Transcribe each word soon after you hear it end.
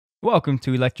Welcome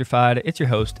to Electrified. It's your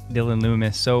host, Dylan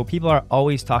Loomis. So people are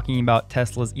always talking about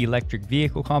Tesla's electric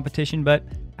vehicle competition, but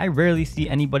I rarely see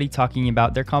anybody talking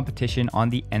about their competition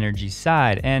on the energy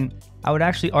side. And I would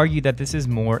actually argue that this is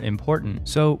more important.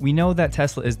 So we know that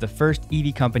Tesla is the first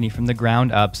EV company from the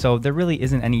ground up, so there really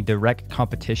isn't any direct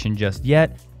competition just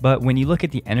yet. But when you look at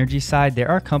the energy side, there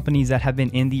are companies that have been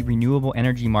in the renewable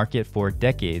energy market for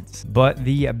decades. But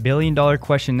the billion-dollar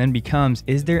question then becomes,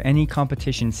 is there any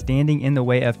competition standing in the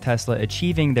way of Tesla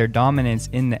achieving their dominance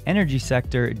in the energy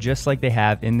sector just like they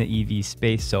have in the EV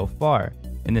space so far?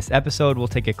 In this episode, we'll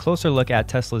take a closer look at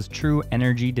Tesla's true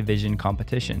energy division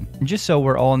competition. And just so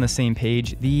we're all on the same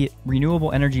page, the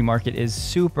renewable energy market is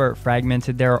super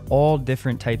fragmented. There are all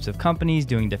different types of companies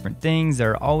doing different things.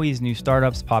 There are always new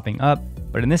startups popping up.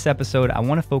 But in this episode, I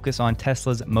want to focus on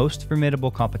Tesla's most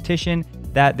formidable competition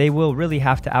that they will really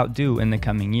have to outdo in the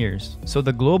coming years. So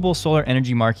the global solar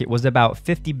energy market was about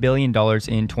 $50 billion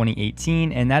in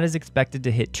 2018, and that is expected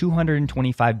to hit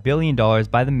 $225 billion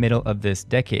by the middle of this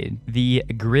decade. The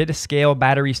grid-scale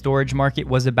battery storage market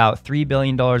was about $3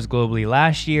 billion globally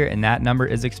last year, and that number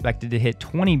is expected to hit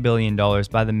 $20 billion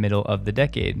by the middle of the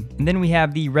decade. And then we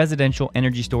have the residential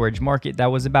energy storage market that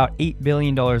was about $8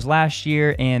 billion last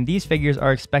year, and these figures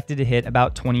are expected to hit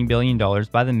about $20 billion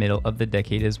by the middle of the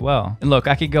decade as well. And look,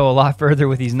 I could go a lot further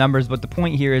with these numbers, but the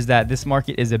point here is that this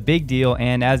market is a big deal,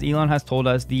 and as Elon has told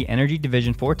us, the energy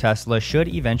division for Tesla should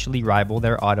eventually rival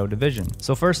their auto division.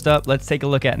 So first up, let's take a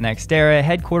look at NextEra,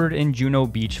 headquartered in Juno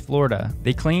Beach, Florida.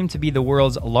 They claim to be the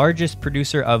world's largest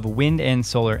producer of wind and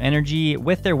solar energy,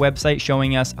 with their website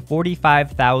showing us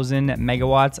 45,000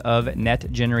 megawatts of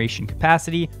net generation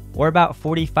capacity, or about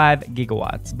 45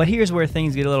 gigawatts. But here's where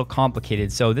things get a little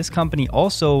complicated. So this company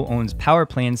also owns power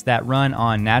plants that run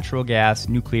on natural gas,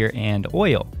 nuclear, and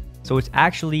oil. So it's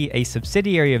actually a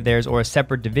subsidiary of theirs or a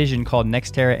separate division called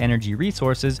NextEra Energy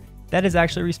Resources that is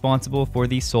actually responsible for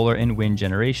the solar and wind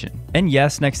generation. And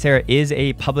yes, NextEra is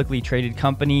a publicly traded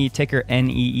company, ticker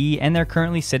NEE, and they're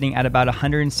currently sitting at about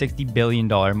 $160 billion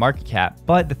market cap.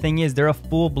 But the thing is, they're a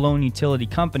full-blown utility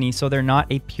company, so they're not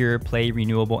a pure play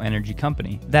renewable energy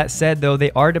company. That said, though,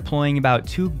 they are deploying about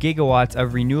 2 gigawatts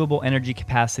of renewable energy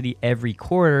capacity every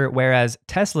quarter, whereas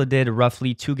Tesla did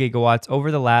roughly 2 gigawatts over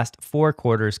the last 4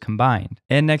 quarters combined.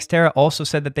 And NextEra also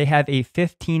said that they have a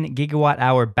 15 gigawatt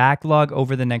hour backlog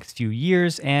over the next few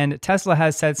years, and Tesla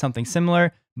has said something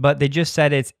similar, but they just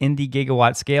said it's in the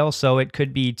gigawatt scale, so it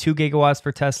could be 2 gigawatts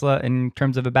for Tesla in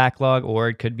terms of a backlog, or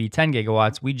it could be 10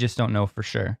 gigawatts. We just don't know for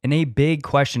sure. And a big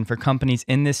question for companies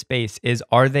in this space is,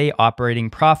 are they operating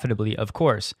profitably? Of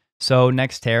course. So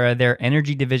NextEra, their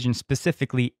energy division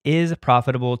specifically, is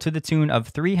profitable to the tune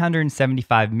of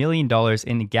 $375 million in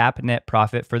GAAP net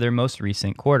profit for their most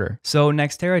recent quarter. So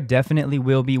NextEra definitely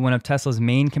will be one of Tesla's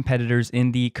main competitors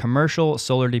in the commercial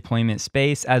solar deployment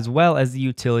space, as well as the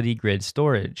utility grid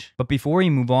storage. But before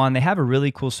we move on, they have a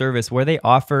really cool service where they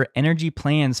offer energy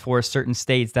plans for certain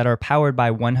states that are powered by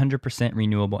 100%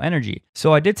 renewable energy.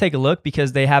 So I did take a look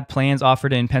because they have plans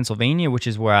offered in Pennsylvania, which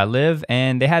is where I live,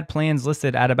 and they had plans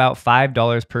listed at about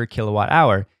 $5 per kilowatt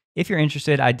hour. If you're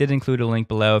interested, I did include a link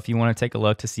below if you want to take a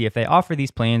look to see if they offer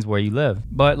these plans where you live.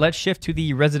 But let's shift to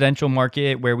the residential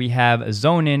market, where we have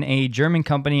Sonnen, a German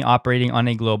company operating on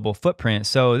a global footprint.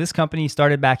 So this company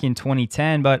started back in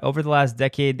 2010, but over the last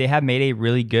decade, they have made a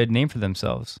really good name for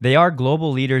themselves. They are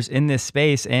global leaders in this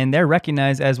space, and they're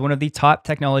recognized as one of the top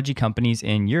technology companies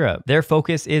in Europe. Their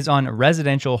focus is on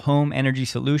residential home energy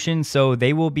solutions, so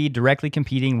they will be directly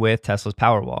competing with Tesla's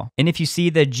Powerwall. And if you see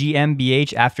the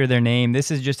GmbH after their name,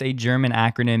 this is just a German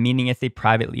acronym meaning it's a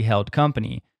privately held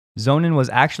company. Sonnen was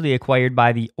actually acquired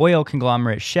by the oil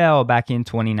conglomerate Shell back in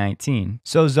 2019.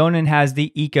 So Sonnen has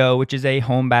the Eco, which is a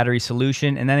home battery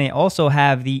solution, and then they also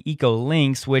have the Eco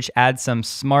Links, which adds some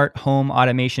smart home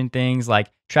automation things like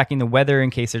tracking the weather in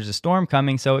case there's a storm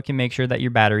coming, so it can make sure that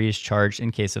your battery is charged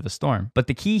in case of a storm. But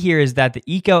the key here is that the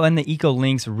Eco and the Eco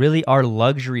Links really are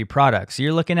luxury products. So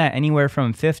you're looking at anywhere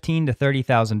from $15,000 to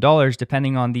 $30,000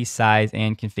 depending on the size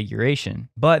and configuration.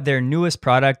 But their newest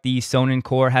product, the Sonnen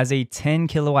Core, has a 10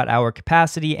 kilowatt hour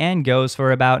capacity and goes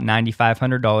for about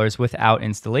 $9,500 without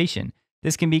installation.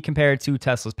 This can be compared to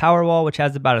Tesla's Powerwall, which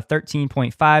has about a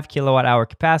 13.5 kilowatt hour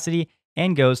capacity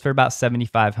and goes for about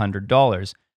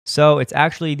 $7,500. So it's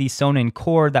actually the Sonnen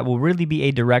Core that will really be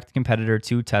a direct competitor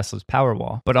to Tesla's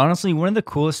Powerwall. But honestly, one of the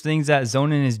coolest things that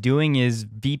Sonnen is doing is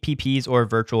VPPs, or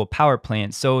virtual power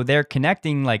plants. So they're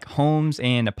connecting like homes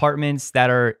and apartments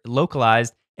that are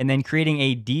localized and then creating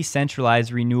a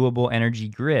decentralized renewable energy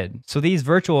grid. So these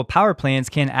virtual power plants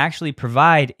can actually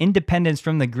provide independence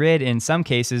from the grid in some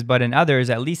cases, but in others,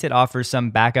 at least it offers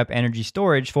some backup energy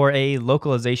storage for a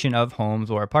localization of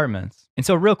homes or apartments. And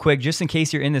so real quick, just in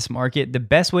case you're in this market, the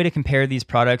best way to compare these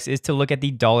products is to look at the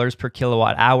dollars per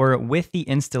kilowatt hour with the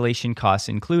installation costs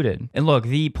included. And look,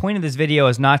 the point of this video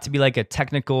is not to be like a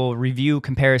technical review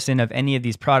comparison of any of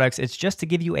these products. It's just to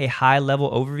give you a high level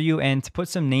overview and to put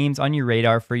some names on your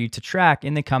radar for you to track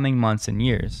in the coming months and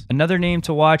years. Another name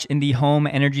to watch in the home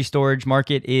energy storage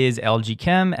market is LG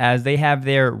Chem, as they have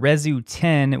their Resu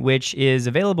 10, which is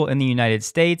available in the United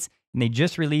States. And they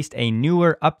just released a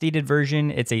newer, updated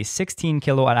version. It's a 16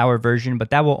 kilowatt hour version, but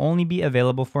that will only be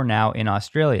available for now in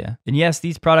Australia. And yes,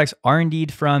 these products are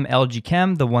indeed from LG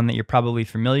Chem, the one that you're probably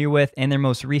familiar with, and their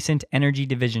most recent energy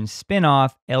division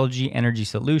spin-off, LG Energy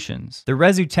Solutions. The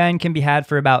Resu 10 can be had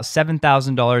for about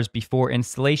 $7,000 before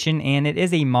installation, and it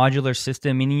is a modular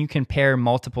system, meaning you can pair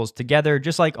multiples together,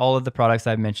 just like all of the products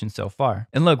I've mentioned so far.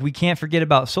 And look, we can't forget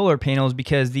about solar panels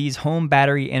because these home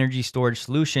battery energy storage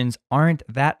solutions aren't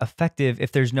that effective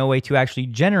if there's no way to actually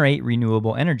generate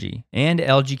renewable energy. And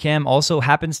LG Chem also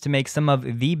happens to make some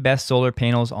of the best solar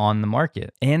panels on the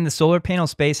market. And the solar panel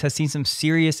space has seen some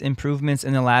serious improvements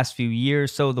in the last few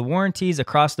years, so the warranties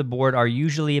across the board are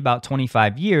usually about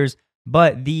 25 years,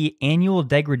 but the annual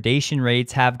degradation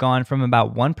rates have gone from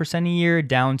about 1% a year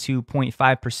down to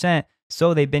 0.5%.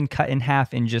 So they've been cut in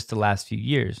half in just the last few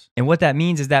years. And what that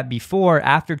means is that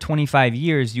after 25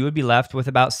 years, you would be left with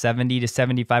about 70 to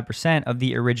 75% of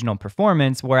the original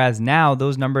performance, whereas now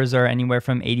those numbers are anywhere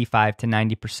from 85 to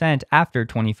 90% after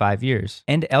 25 years.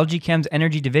 And LG Chem's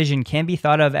energy division can be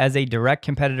thought of as a direct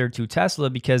competitor to Tesla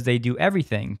because they do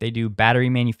everything. They do battery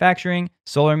manufacturing,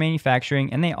 solar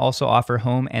manufacturing, and they also offer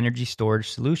home energy storage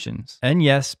solutions. And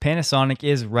yes, Panasonic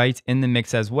is right in the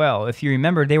mix as well. If you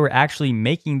remember, they were actually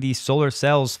making these solar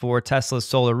cells for Tesla's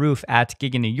solar roof at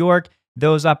Giga New York.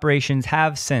 Those operations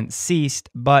have since ceased,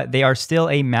 but they are still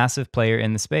a massive player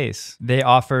in the space. They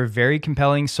offer very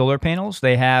compelling solar panels,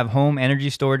 they have home energy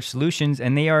storage solutions,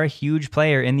 and they are a huge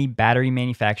player in the battery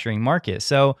manufacturing market.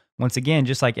 So once again,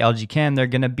 just like LG Chem, they're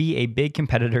going to be a big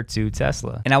competitor to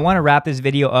Tesla. And I want to wrap this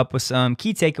video up with some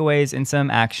key takeaways and some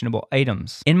actionable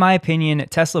items. In my opinion,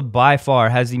 Tesla by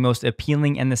far has the most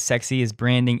appealing and the sexiest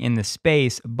branding in the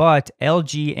space, but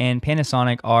LG and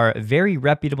Panasonic are very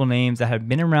reputable names that have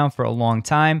been around for a long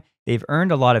time. They've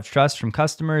earned a lot of trust from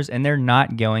customers and they're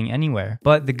not going anywhere.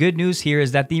 But the good news here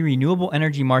is that the renewable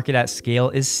energy market at scale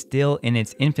is still in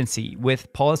its infancy,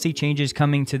 with policy changes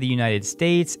coming to the United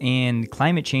States and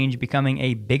climate change becoming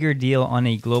a bigger deal on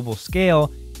a global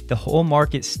scale. The whole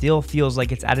market still feels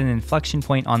like it's at an inflection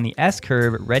point on the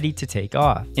S-curve, ready to take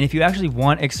off. And if you actually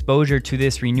want exposure to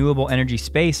this renewable energy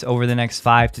space over the next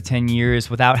 5 to 10 years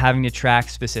without having to track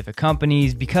specific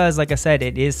companies, because like I said,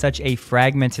 it is such a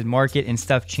fragmented market and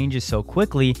stuff changes so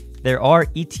quickly, there are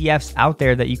ETFs out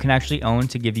there that you can actually own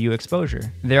to give you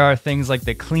exposure. There are things like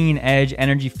the Clean Edge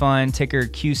Energy Fund, ticker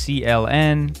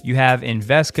QCLN. You have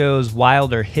Invesco's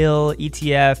Wilder Hill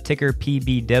ETF, ticker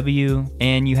PBW.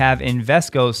 And you have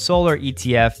Invesco's Solar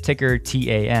ETF, ticker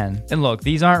TAN. And look,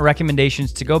 these aren't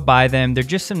recommendations to go buy them. They're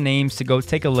just some names to go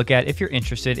take a look at if you're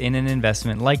interested in an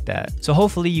investment like that. So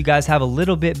hopefully you guys have a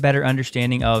little bit better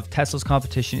understanding of Tesla's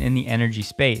competition in the energy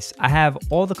space. I have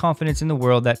all the confidence in the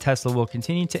world that Tesla will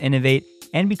continue to innovate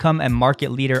and become a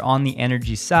market leader on the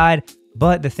energy side.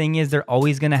 But the thing is, they're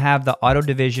always going to have the auto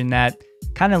division that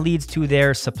kind of leads to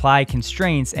their supply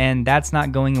constraints, and that's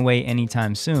not going away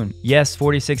anytime soon. Yes,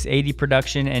 4680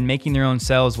 production and making their own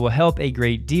cells will help a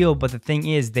great deal, but the thing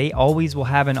is, they always will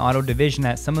have an auto division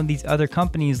that some of these other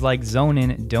companies like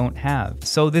Sonnen don't have.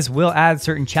 So this will add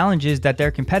certain challenges that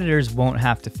their competitors won't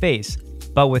have to face.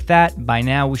 But with that, by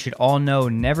now we should all know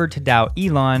never to doubt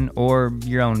Elon or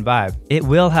your own vibe. It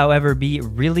will, however, be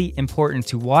really important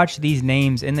to watch these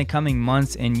names in the coming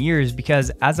months and years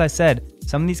because, as I said,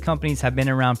 some of these companies have been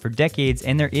around for decades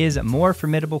and there is more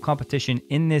formidable competition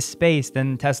in this space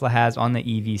than Tesla has on the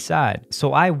EV side.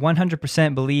 So I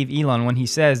 100% believe Elon when he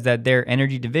says that their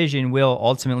energy division will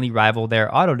ultimately rival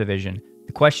their auto division.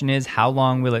 The question is, how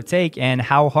long will it take and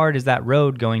how hard is that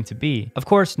road going to be? Of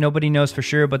course, nobody knows for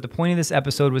sure, but the point of this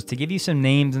episode was to give you some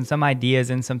names and some ideas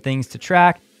and some things to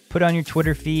track, put on your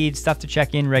Twitter feed, stuff to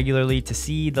check in regularly to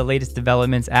see the latest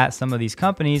developments at some of these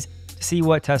companies, to see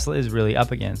what Tesla is really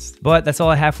up against. But that's all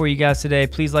I have for you guys today.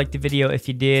 Please like the video if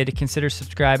you did. Consider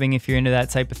subscribing if you're into that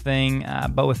type of thing.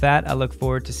 But with that, I look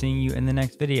forward to seeing you in the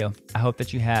next video. I hope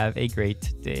that you have a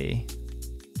great day.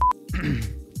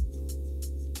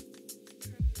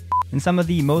 And some of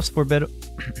the most forbidden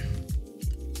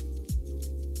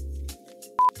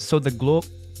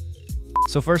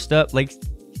So first up, like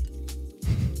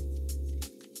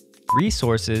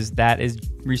resources that is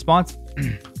responsible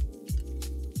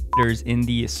in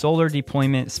the solar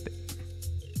deployment space.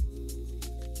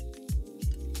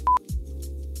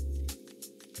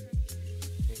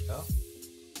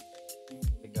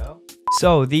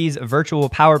 So these virtual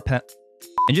power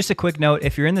and just a quick note,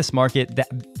 if you're in this market, that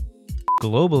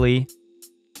globally,